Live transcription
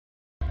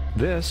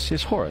This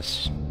is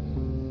Horus.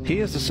 He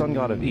is the sun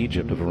god of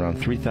Egypt of around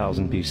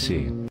 3000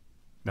 BC.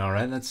 All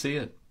right, let's see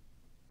it.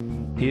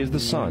 He is the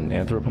sun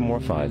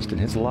anthropomorphized, and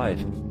his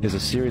life is a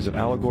series of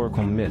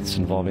allegorical myths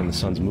involving the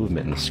sun's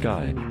movement in the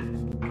sky.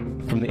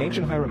 From the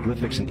ancient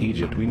hieroglyphics in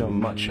Egypt, we know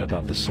much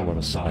about the solar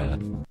Messiah.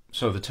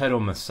 So the title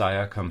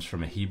Messiah comes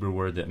from a Hebrew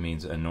word that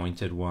means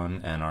anointed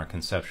one, and our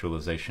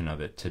conceptualization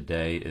of it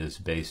today is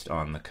based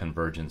on the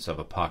convergence of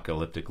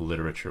apocalyptic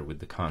literature with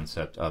the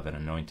concept of an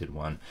anointed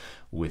one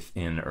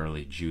within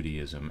early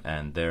Judaism,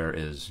 and there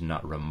is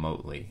not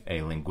remotely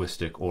a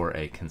linguistic or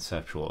a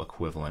conceptual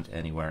equivalent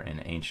anywhere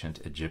in ancient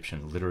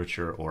Egyptian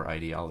literature or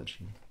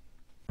ideology.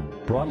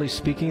 Broadly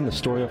speaking, the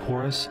story of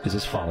Horus is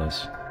as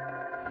follows.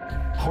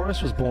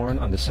 Horus was born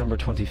on December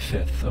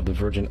 25th of the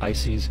Virgin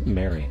Isis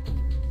Mary.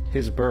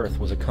 His birth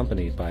was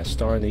accompanied by a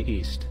star in the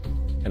east,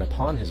 and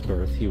upon his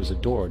birth he was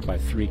adored by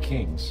 3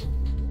 kings.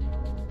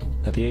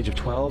 At the age of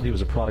 12 he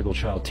was a prodigal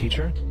child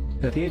teacher,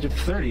 and at the age of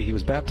 30 he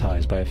was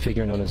baptized by a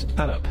figure known as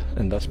Anup,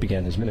 and thus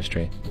began his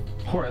ministry.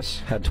 Horus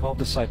had 12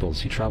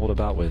 disciples he traveled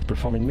about with,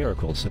 performing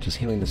miracles such as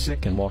healing the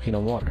sick and walking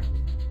on water.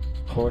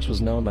 Horus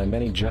was known by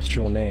many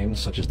gestural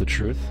names such as the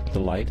Truth, the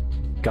Light,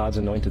 God's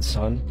Anointed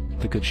Son,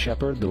 the Good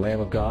Shepherd, the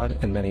Lamb of God,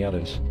 and many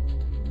others.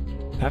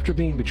 After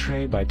being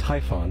betrayed by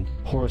Typhon,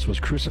 Horus was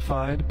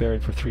crucified,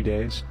 buried for 3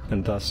 days,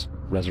 and thus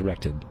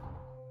resurrected.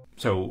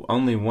 So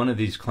only one of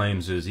these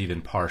claims is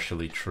even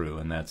partially true,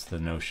 and that's the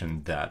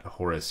notion that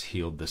Horus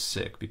healed the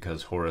sick,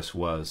 because Horus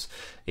was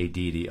a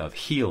deity of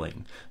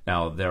healing.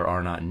 Now, there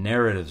are not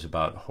narratives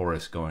about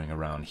Horus going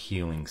around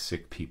healing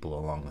sick people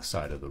along the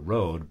side of the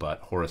road, but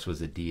Horus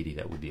was a deity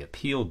that would be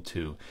appealed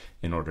to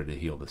in order to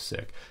heal the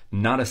sick.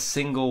 Not a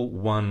single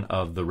one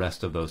of the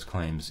rest of those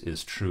claims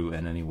is true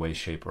in any way,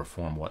 shape, or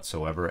form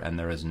whatsoever, and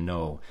there is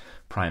no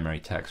primary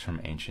text from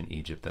ancient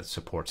Egypt that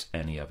supports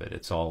any of it.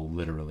 It's all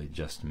literally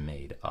just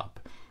made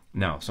up.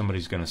 Now,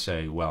 somebody's going to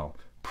say, well,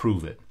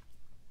 prove it.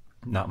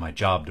 Not my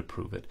job to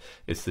prove it.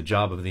 It's the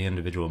job of the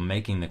individual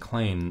making the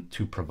claim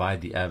to provide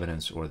the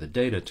evidence or the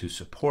data to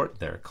support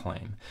their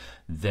claim.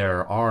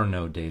 There are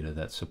no data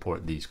that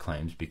support these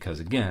claims because,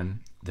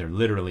 again, they're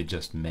literally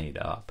just made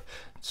up.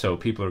 So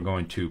people are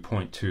going to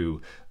point to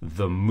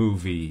the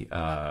movie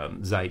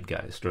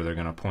Zeitgeist, or they're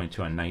going to point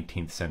to a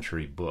 19th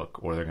century book,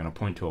 or they're going to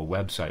point to a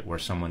website where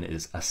someone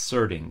is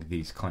asserting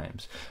these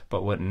claims.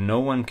 But what no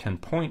one can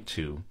point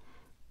to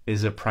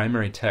is a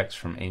primary text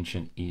from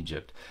ancient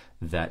Egypt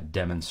that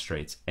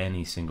demonstrates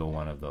any single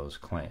one of those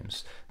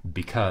claims,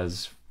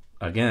 because,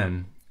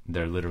 again,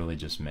 they're literally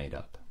just made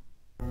up.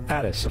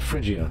 Attis of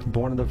Phrygia,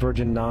 born of the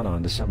Virgin Nana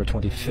on December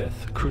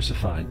 25th,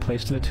 crucified,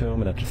 placed in a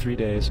tomb, and after 3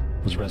 days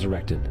was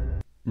resurrected.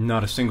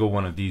 Not a single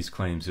one of these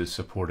claims is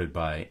supported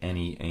by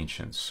any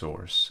ancient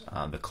source.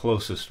 The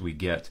closest we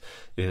get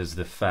is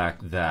the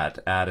fact that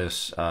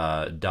Attis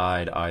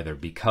died either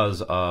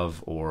because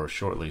of or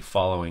shortly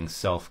following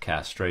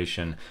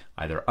self-castration,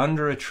 either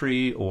under a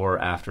tree or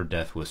after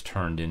death was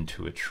turned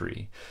into a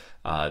tree.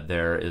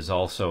 There is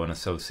also an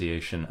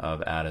association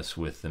of Attis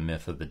with the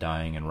myth of the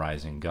dying and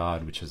rising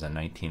god, which is a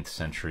 19th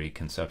century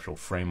conceptual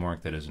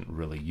framework that isn't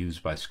really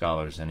used by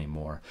scholars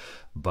anymore.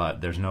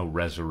 But there's no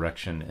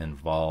resurrection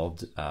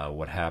involved.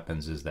 What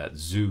happens is that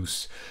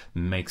Zeus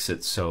makes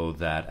it so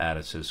that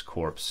Attis's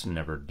corpse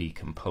never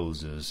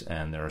decomposes,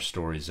 and there are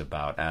stories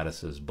about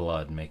Attis's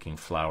blood making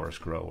flowers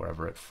grow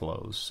wherever it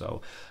flows.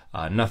 So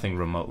nothing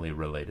remotely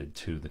related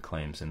to the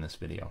claims in this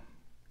video.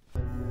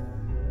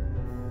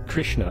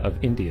 Krishna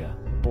of India,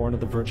 born of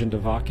the Virgin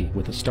Devaki,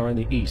 with a star in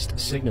the east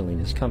signaling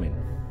his coming.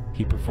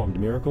 He performed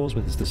miracles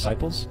with his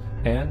disciples,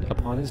 and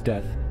upon his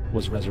death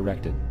was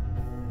resurrected.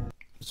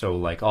 So,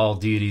 like all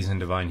deities and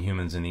divine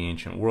humans in the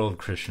ancient world,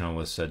 Krishna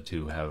was said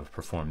to have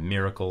performed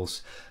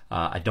miracles.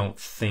 I don't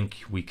think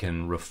we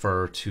can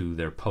refer to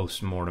their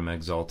post-mortem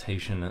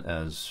exaltation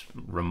as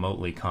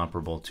remotely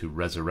comparable to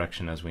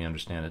resurrection as we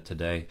understand it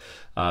today.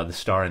 The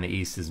star in the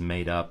east is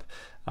made up.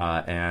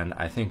 And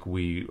I think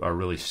we are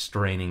really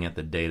straining at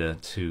the data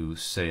to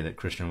say that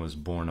Krishna was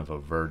born of a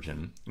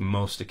virgin.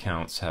 Most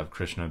accounts have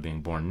Krishna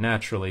being born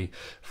naturally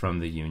from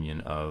the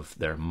union of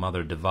their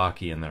mother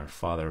Devaki and their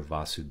father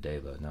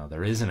Vasudeva. Now,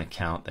 there is an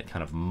account that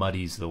kind of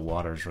muddies the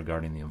waters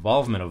regarding the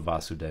involvement of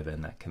Vasudeva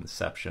in that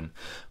conception.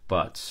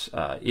 But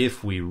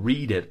if we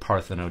read it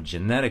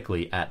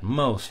parthenogenetically, at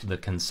most the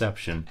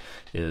conception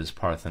is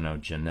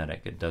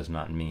parthenogenetic. It does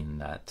not mean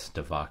that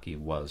Devaki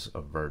was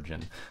a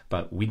virgin.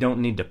 But we don't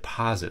need to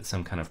posit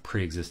some kind of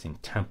pre-existing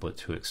template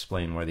to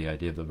explain where the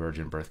idea of the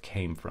virgin birth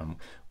came from.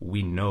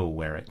 We know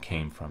where it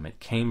came from. It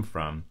came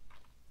from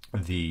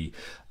the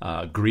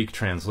Greek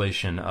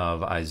translation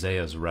of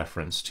Isaiah's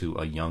reference to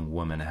a young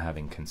woman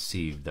having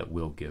conceived that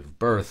will give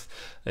birth.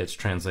 It's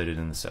translated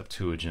in the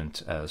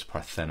Septuagint as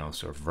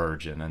Parthenos, or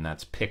virgin, and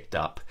that's picked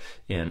up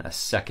in a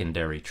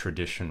secondary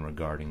tradition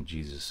regarding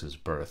Jesus's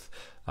birth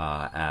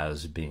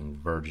as being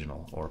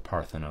virginal or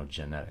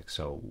parthenogenetic.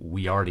 So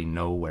we already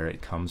know where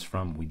it comes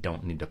from. We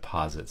don't need to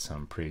posit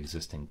some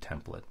pre-existing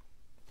template.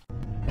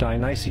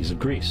 Dionysius of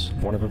Greece,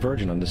 born of a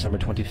virgin on December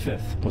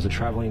 25th, was a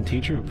traveling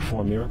teacher who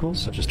performed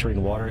miracles such as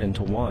turning water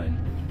into wine.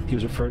 He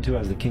was referred to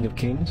as the King of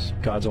Kings,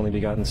 God's only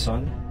begotten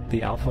Son,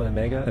 the Alpha and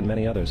Omega, and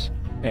many others.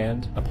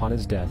 And upon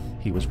his death,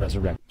 he was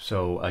resurrected.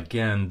 So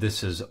again,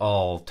 this is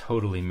all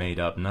totally made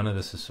up. None of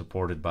this is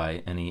supported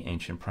by any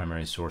ancient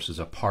primary sources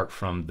apart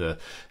from the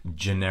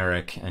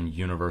generic and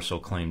universal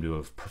claim to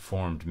have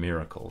performed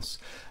miracles.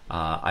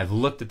 I've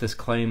looked at this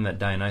claim that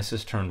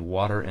Dionysus turned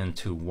water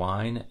into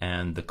wine,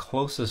 and the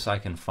closest I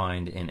can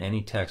find in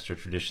any text or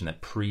tradition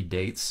that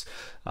predates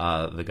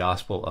the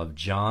Gospel of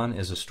John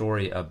is a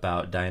story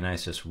about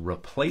Dionysus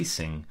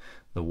replacing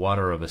the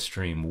water of a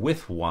stream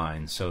with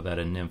wine so that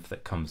a nymph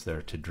that comes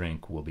there to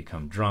drink will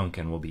become drunk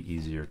and will be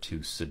easier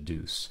to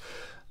seduce.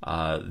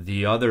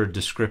 The other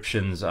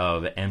descriptions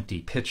of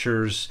empty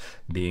pitchers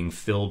being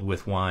filled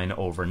with wine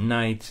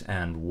overnight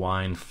and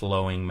wine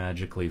flowing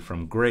magically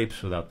from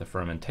grapes without the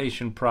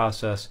fermentation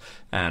process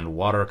and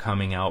water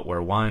coming out where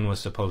wine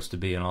was supposed to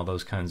be and all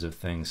those kinds of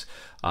things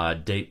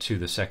date to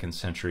the 2nd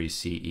century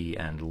CE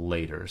and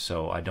later.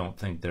 So I don't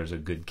think there's a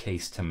good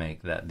case to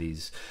make that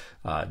these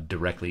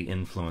directly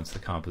influence the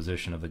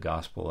composition of the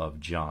Gospel of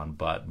John,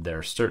 but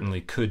there certainly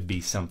could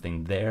be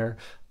something there.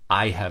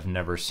 I have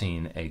never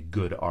seen a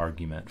good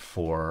argument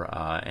for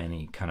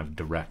any kind of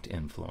direct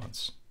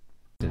influence.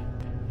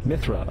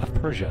 Mithra of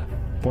Persia,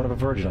 born of a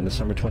virgin on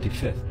December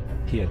 25th.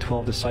 He had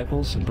 12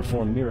 disciples and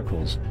performed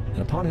miracles,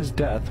 and upon his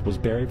death was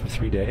buried for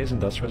 3 days and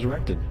thus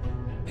resurrected.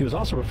 He was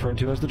also referred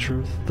to as the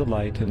Truth, the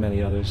Light, and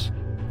many others.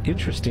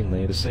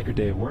 Interestingly, the sacred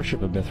day of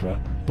worship of Mithra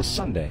was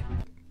Sunday.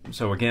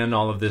 So again,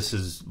 all of this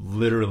is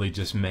literally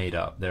just made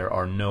up. There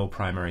are no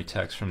primary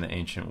texts from the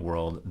ancient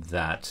world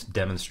that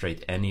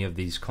demonstrate any of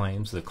these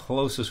claims. The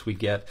closest we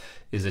get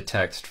is a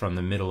text from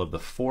the middle of the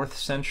 4th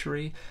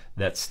century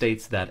that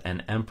states that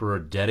an emperor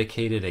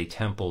dedicated a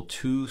temple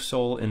to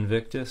Sol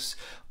Invictus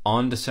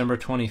on December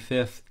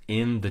 25th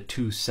in the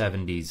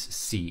 270s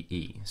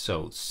CE,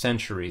 so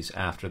centuries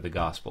after the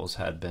Gospels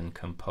had been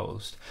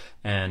composed.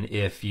 And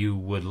if you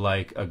would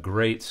like a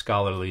great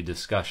scholarly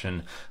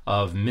discussion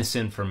of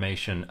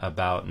misinformation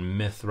about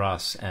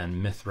Mithras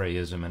and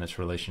Mithraism and its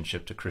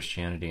relationship to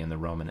Christianity and the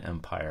Roman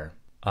Empire,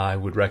 I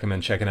would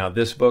recommend checking out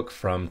this book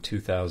from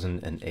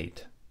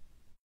 2008.